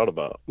never really thought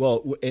about.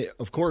 Well,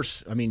 of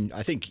course,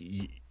 I think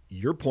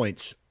your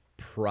point's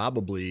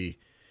probably,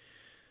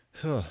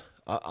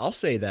 I'll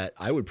say that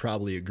I would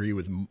probably agree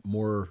with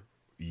more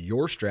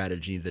your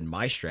strategy than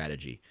my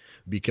strategy,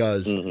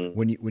 because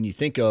when you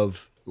think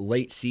of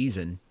late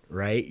season,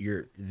 right,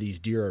 these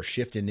deer are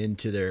shifting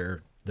into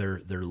their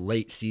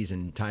late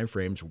season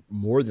timeframes,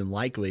 more than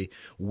likely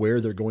where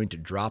they're going to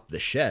drop the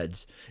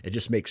sheds. It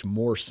just makes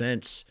more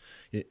sense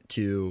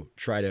to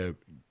try to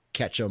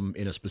catch them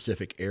in a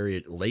specific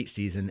area late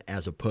season,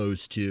 as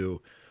opposed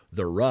to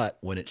the rut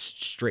when it's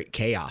straight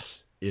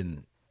chaos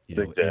in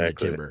the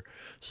timber.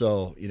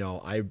 So,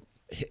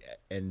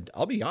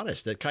 I'll be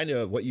honest, that kind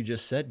of what you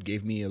just said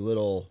gave me a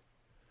little,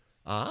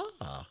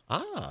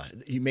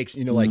 he makes,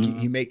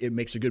 it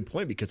makes a good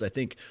point, because I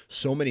think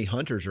so many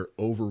hunters are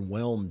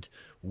overwhelmed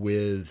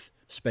with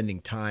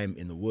spending time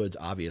in the woods,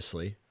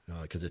 obviously,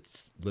 because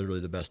it's literally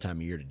the best time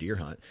of year to deer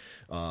hunt,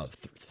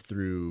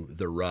 through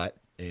the rut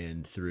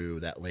and through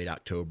that late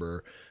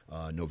October,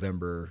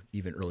 November,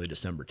 even early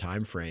December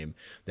timeframe,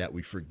 that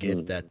we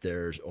forget that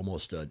there's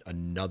almost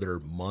another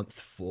month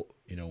full,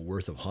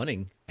 worth of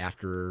hunting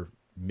after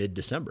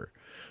mid-December.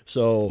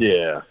 So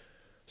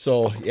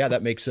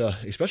that makes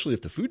especially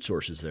if the food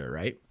source is there,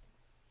 right?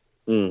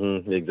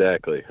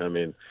 Exactly. I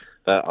mean,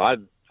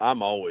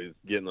 I'm always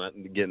getting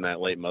that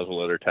late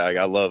muzzleloader tag.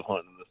 I love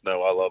hunting in the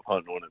snow. I love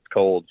hunting when it's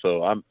cold.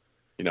 So I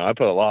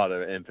put a lot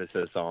of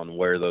emphasis on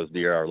where those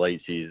deer are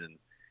late season,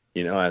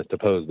 as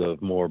opposed to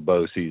more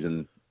bow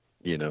season,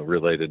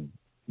 related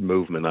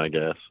movement, I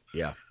guess.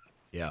 Yeah.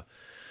 Yeah.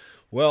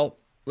 Well,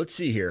 let's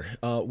see here.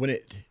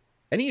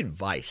 Any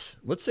advice?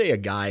 Let's say a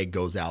guy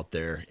goes out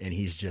there and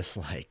he's just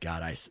like,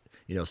 God,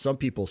 some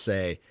people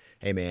say,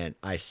 hey man,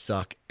 I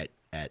suck at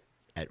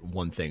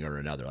one thing or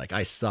another. Like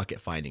I suck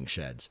at finding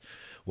sheds.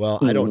 Well,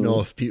 I don't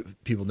know if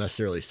people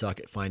necessarily suck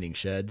at finding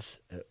sheds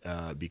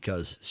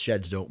because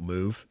sheds don't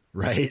move,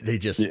 right? They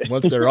just,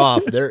 once they're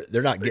off, they're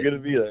not going to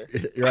be there.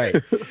 Right.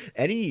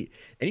 Any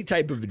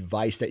type of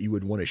advice that you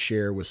would want to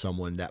share with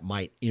someone that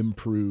might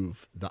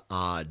improve the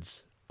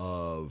odds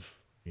of,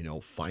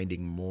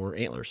 finding more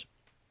antlers?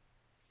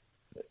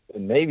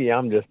 Maybe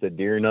I'm just a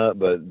deer nut,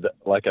 but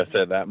like I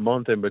said, that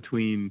month in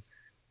between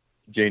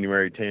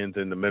January 10th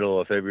and the middle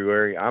of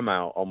February, I'm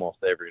out almost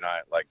every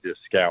night, like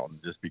just scouting,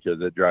 just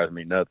because it drives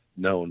me nuts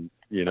not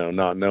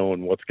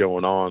knowing what's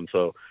going on.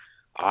 So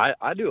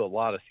I do a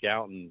lot of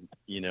scouting,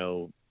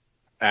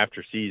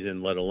 after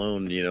season, let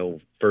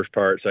alone, first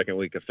part, second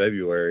week of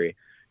February,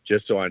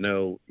 just so I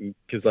know,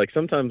 because like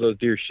sometimes those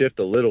deer shift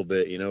a little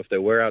bit, if they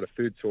wear out a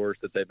food source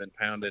that they've been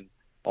pounding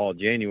all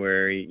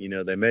January,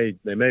 they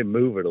may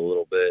move it a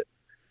little bit,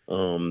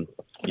 and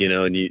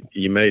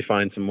you may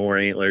find some more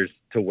antlers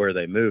to where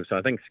they move. So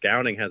I think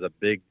scouting has a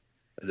big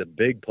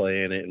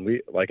play in it.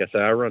 And like I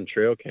said, I run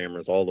trail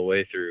cameras all the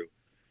way through,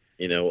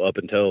 up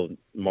until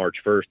March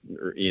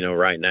 1st,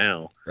 right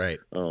now, right.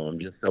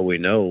 Just so we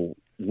know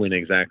when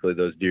exactly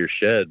those deer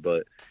shed.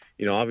 But,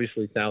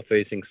 obviously south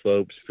facing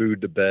slopes,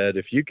 food to bed,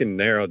 if you can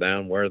narrow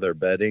down where they're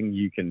bedding,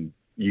 you can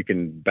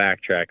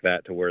backtrack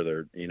that to where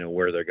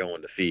they're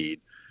going to feed.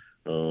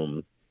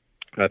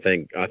 I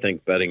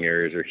think bedding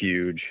areas are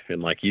huge.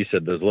 And like you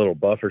said, those little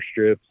buffer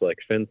strips, like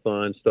fence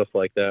lines, stuff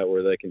like that,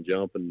 where they can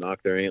jump and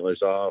knock their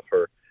antlers off,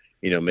 or,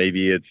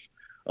 maybe it's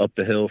up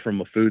the hill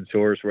from a food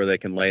source where they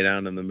can lay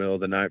down in the middle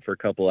of the night for a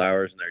couple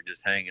hours and they're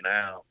just hanging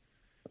out,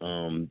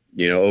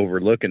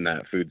 overlooking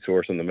that food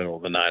source in the middle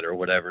of the night, or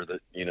whatever the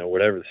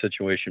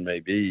situation may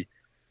be.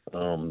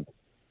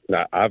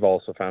 I've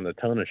also found a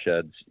ton of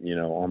sheds,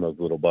 on those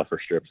little buffer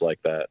strips like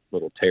that,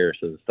 little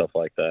terraces, stuff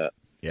like that.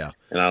 Yeah.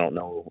 And I don't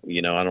know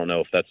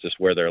if that's just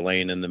where they're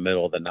laying in the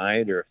middle of the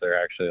night, or if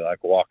they're actually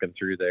like walking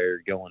through there,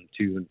 going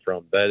to and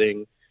from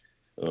bedding.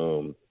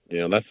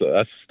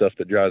 That's stuff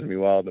that drives me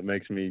wild, that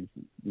makes me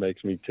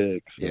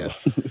tick. So. Yeah.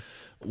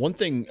 One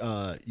thing,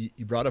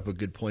 you brought up a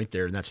good point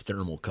there, and that's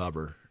thermal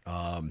cover.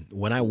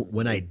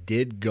 When I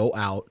did go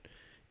out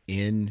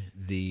in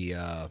the,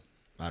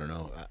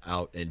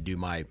 out and do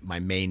my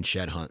main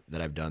shed hunt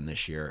that I've done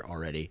this year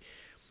already,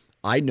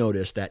 I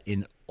noticed that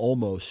in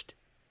almost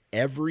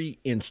every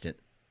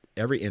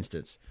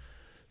instance,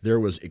 there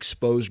was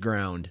exposed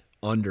ground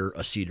under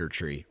a cedar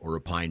tree or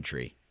a pine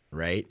tree,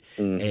 right?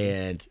 Mm-hmm.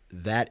 And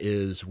that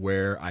is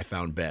where I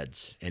found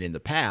beds. And in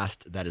the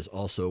past, that is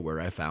also where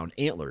I found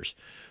antlers.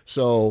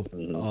 So,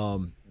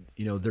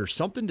 there's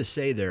something to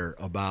say there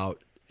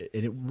about,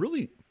 and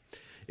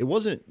it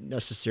wasn't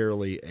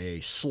necessarily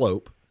a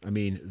slope. I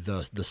mean,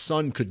 the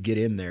sun could get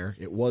in there.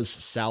 It was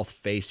south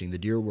facing. The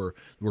deer were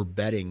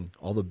bedding.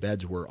 All the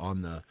beds were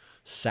on the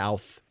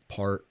south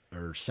part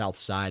or south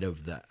side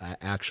of the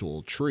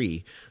actual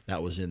tree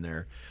that was in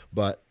there.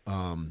 But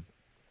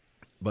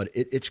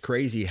it's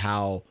crazy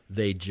how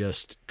they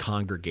just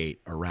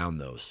congregate around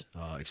those,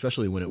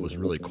 especially when it was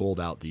really cold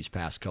out these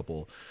past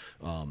couple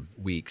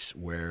weeks,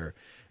 where,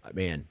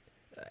 man,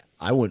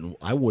 I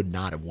would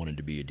not have wanted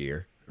to be a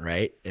deer.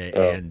 Right.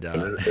 And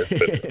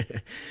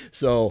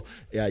so,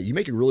 yeah, you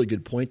make a really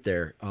good point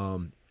there.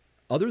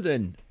 Other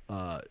than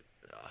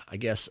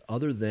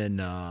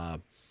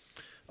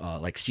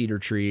like cedar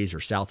trees or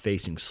south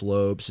facing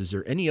slopes, is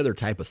there any other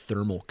type of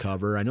thermal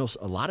cover? I know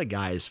a lot of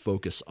guys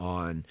focus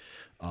on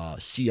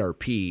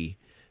CRP,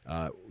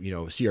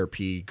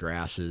 CRP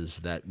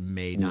grasses that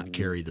may not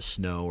carry the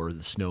snow, or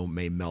the snow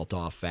may melt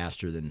off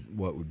faster than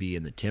what would be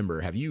in the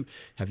timber. Have you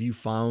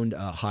found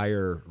a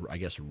higher,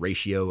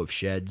 ratio of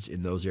sheds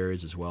in those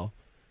areas as well?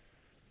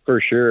 For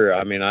sure.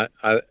 I mean,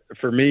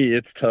 for me,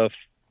 it's tough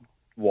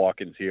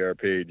walking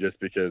CRP, just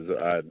because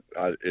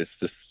it's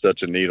just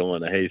such a needle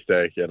in a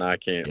haystack, and I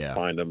can't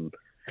find them.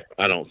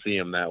 I don't see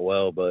them that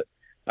well, but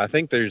I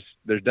think there's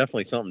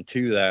definitely something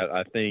to that.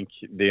 I think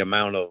the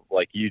amount of,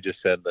 like you just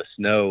said, the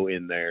snow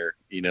in there,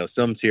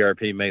 some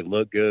CRP may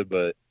look good,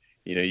 but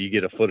you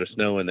get a foot of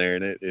snow in there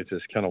and it's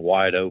just kind of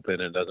wide open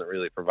and doesn't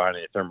really provide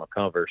any thermal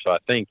cover. So I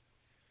think,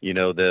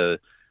 the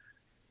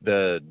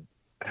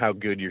how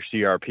good your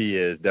CRP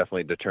is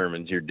definitely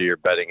determines your deer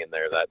bedding in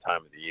there that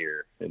time of the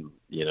year. And,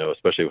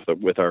 especially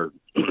with our,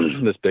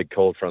 this big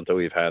cold front that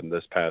we've had in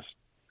this past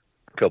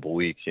couple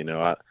weeks,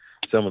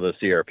 some of the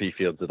CRP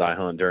fields that I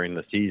hunt during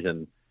the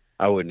season,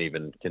 I wouldn't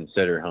even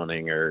consider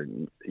hunting, or,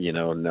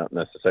 not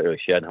necessarily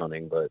shed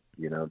hunting, but,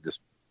 just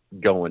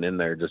going in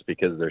there just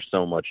because there's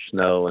so much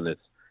snow and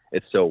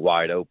it's so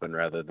wide open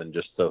rather than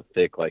just so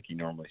thick like you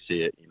normally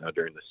see it,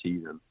 during the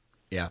season.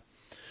 Yeah.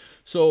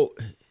 So,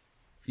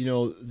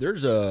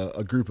 there's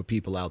a group of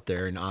people out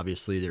there, and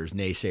obviously there's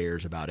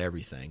naysayers about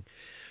everything,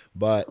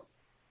 but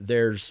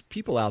there's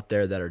people out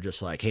there that are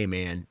just like, hey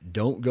man,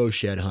 don't go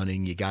shed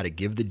hunting. You got to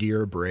give the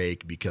deer a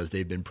break because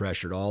they've been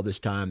pressured all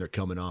this time. They're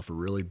coming off a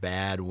really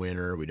bad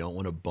winter. We don't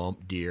want to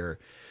bump deer.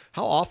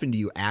 How often do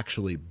you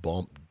actually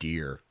bump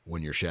deer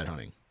when you're shed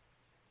hunting?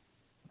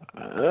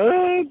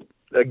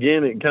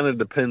 Again, it kind of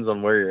depends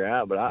on where you're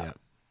at, but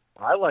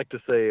I like to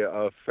say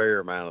a fair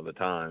amount of the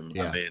time.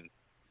 Yeah. I mean,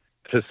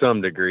 to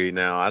some degree.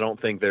 Now, I don't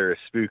think they're as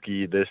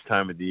spooky this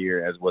time of the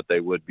year as what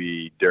they would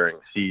be during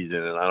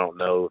season. And I don't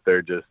know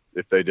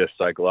if they just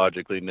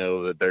psychologically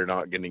know that they're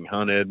not getting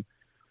hunted,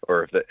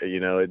 or if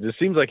it just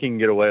seems like you can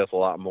get away with a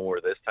lot more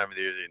this time of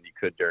the year than you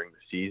could during the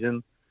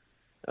season,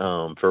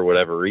 for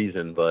whatever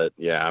reason. But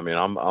yeah, I mean,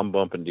 I'm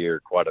bumping deer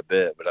quite a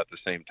bit, but at the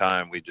same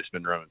time, we've just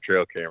been running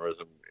trail cameras.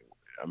 And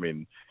I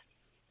mean,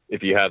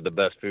 if you have the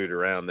best food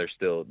around,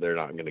 they're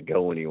not going to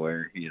go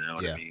anywhere. You know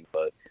what I mean?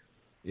 But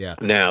yeah,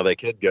 now they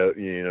could go.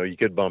 You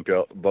could bump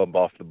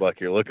off the buck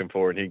you're looking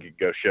for, and he could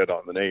go shed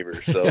on the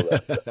neighbors. So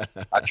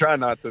I try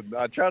not to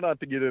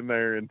get in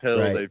there until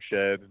they've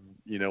shed.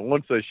 And,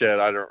 once they shed,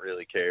 I don't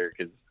really care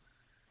because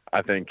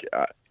I think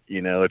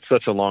it's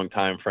such a long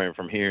time frame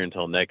from here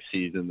until next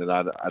season that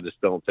I just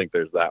don't think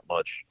there's that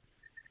much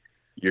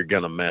you're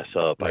gonna mess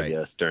up. I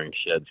guess during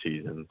shed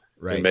season.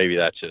 Right. And maybe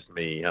that's just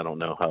me. I don't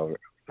know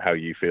how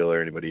you feel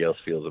or anybody else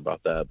feels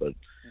about that, but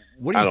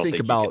what do you think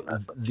about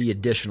the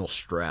additional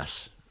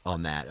stress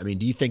on that? I mean,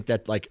 do you think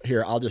that, like,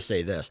 here, I'll just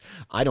say this.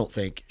 I don't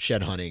think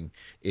shed hunting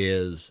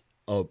is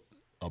a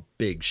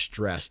big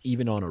stress,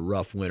 even on a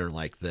rough winter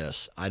like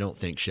this. I don't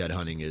think shed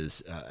hunting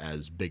is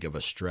as big of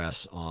a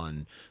stress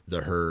on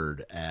the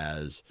herd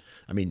as,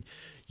 I mean,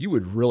 you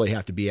would really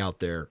have to be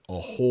out there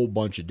a whole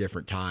bunch of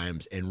different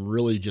times and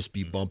really just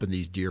be bumping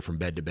these deer from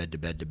bed to bed to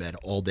bed to bed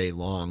all day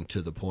long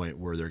to the point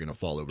where they're going to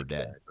fall over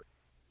dead.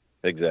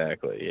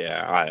 Exactly.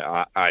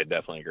 Yeah, I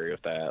definitely agree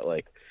with that.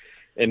 Like,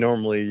 and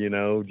normally,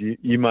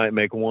 you might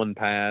make one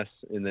pass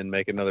and then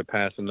make another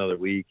pass another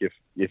week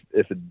if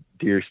a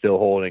deer's still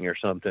holding or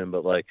something.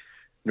 But like,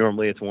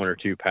 normally it's one or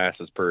two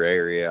passes per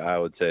area, I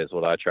would say, is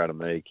what I try to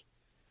make.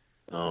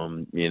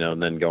 And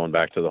then going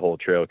back to the whole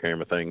trail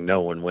camera thing,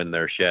 knowing when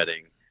they're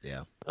shedding,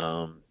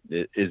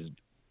 it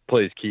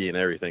plays key in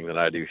everything that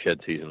I do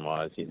shed season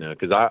wise.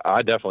 Because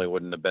I definitely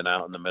wouldn't have been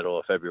out in the middle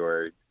of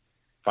February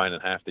finding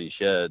half these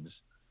sheds.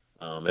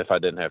 If I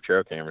didn't have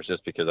trail cameras,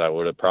 just because I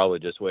would have probably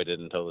just waited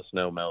until the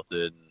snow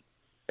melted and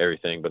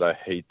everything. But I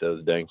hate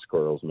those dang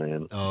squirrels,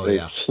 man. Oh,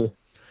 yeah.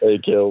 They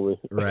kill me.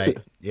 Right.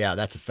 Yeah,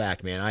 that's a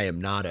fact, man.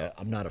 I'm not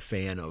a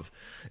fan of,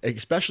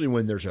 especially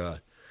when there's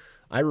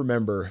I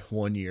remember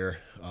one year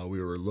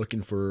we were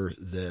looking for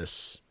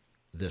this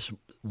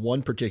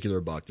one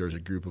particular buck. There was a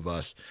group of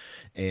us,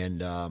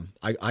 and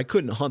I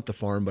couldn't hunt the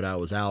farm, but I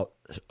was out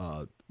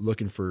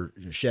looking for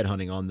shed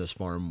hunting on this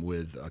farm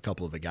with a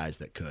couple of the guys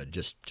that could,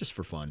 just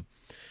for fun.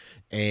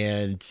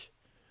 And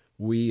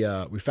we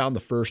found the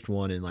first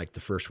one in like the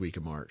first week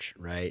of March,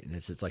 right? And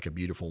it's like a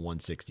beautiful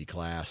 160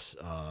 class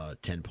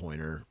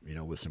 10-pointer,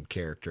 with some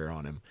character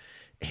on him.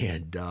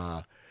 And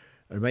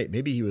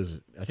maybe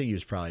I think he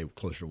was probably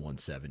closer to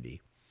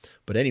 170.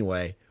 But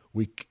anyway,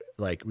 we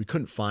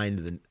couldn't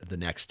find the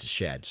next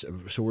shed.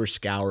 So we're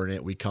scouring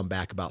it. We come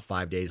back about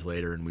 5 days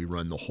later and we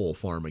run the whole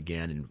farm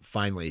again. And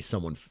finally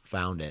someone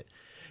found it,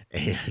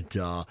 and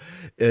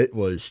it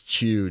was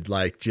chewed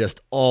like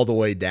just all the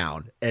way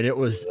down. And it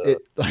was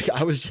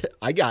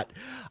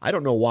I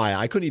don't know why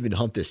I couldn't even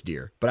hunt this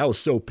deer, but I was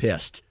so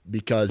pissed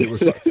because it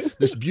was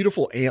this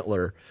beautiful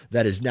antler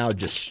that is now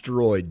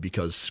destroyed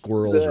because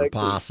squirrels or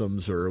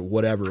possums or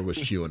whatever was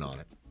chewing on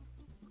it.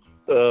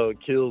 Oh, it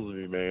kills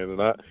me,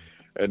 man.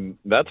 And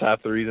that's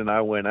half the reason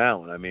I went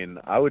out. I mean,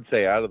 I would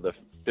say out of the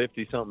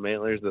 50-something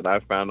antlers that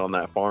I've found on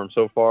that farm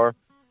so far,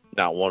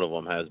 not one of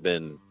them has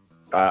been,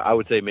 I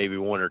would say maybe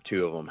one or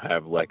two of them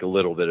have like a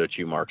little bit of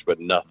chew marks, but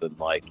nothing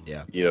like,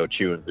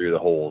 chewing through the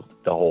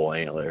whole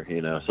antler,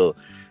 So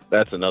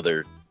that's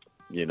another,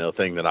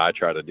 thing that I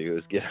try to do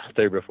is get out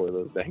there before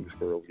those dang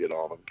squirrels get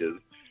on them, because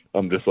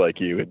I'm just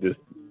like you.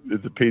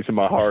 It's a piece of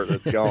my heart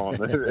that's gone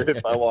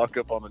if I walk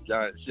up on a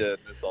giant shed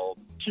and it's all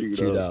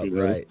chewed up.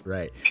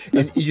 Right.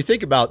 And you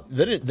think about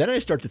then I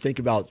start to think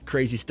about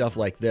crazy stuff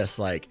like this.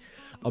 Like,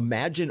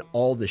 imagine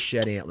all the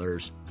shed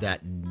antlers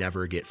that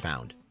never get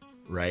found.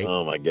 Right.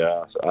 Oh my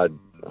gosh, I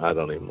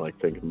don't even like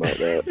thinking about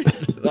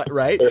that.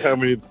 Right. Or how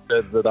many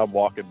sheds that I'm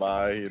walking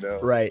by,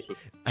 Right.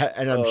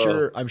 And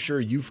I'm sure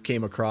you've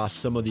came across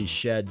some of these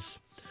sheds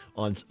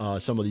on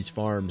some of these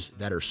farms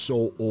that are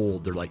so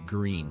old they're like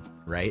green,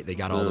 right? They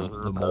got all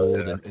the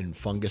mold and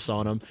fungus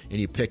on them, and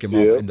you pick them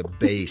up in the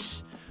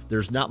base.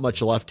 There's not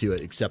much left to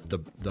it except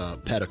the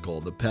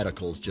pedicle. The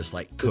pedicle's just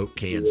like Coke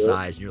can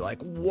size, and you're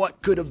like,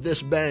 what could have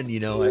this been?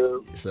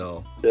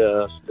 So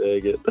yeah,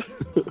 dang it.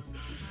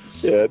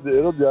 Yeah,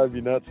 it'll drive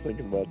you nuts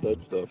thinking about that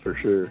stuff for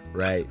sure.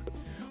 Right.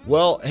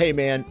 Well, hey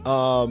man,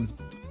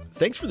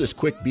 thanks for this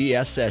quick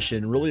BS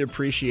session. Really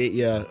appreciate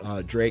you,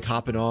 Drake,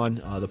 hopping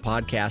on the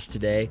podcast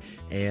today.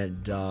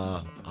 And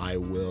I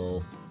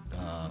will,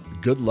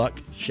 good luck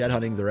shed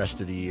hunting the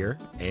rest of the year,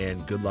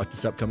 and good luck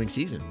this upcoming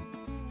season.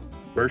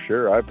 For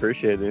sure. I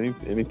appreciate it.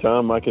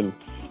 Anytime I can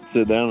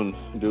sit down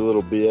and do a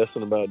little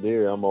BSing about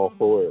deer, I'm all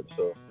for it.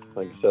 So,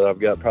 like I said, I've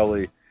got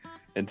probably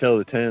until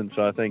the 10th,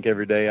 so I think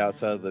every day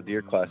outside of the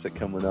Deer Classic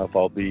coming up,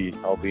 I'll be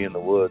in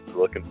the woods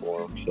looking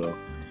for them. So,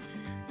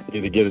 I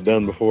need to get it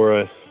done before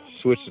I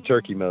switch to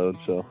turkey mode.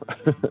 So.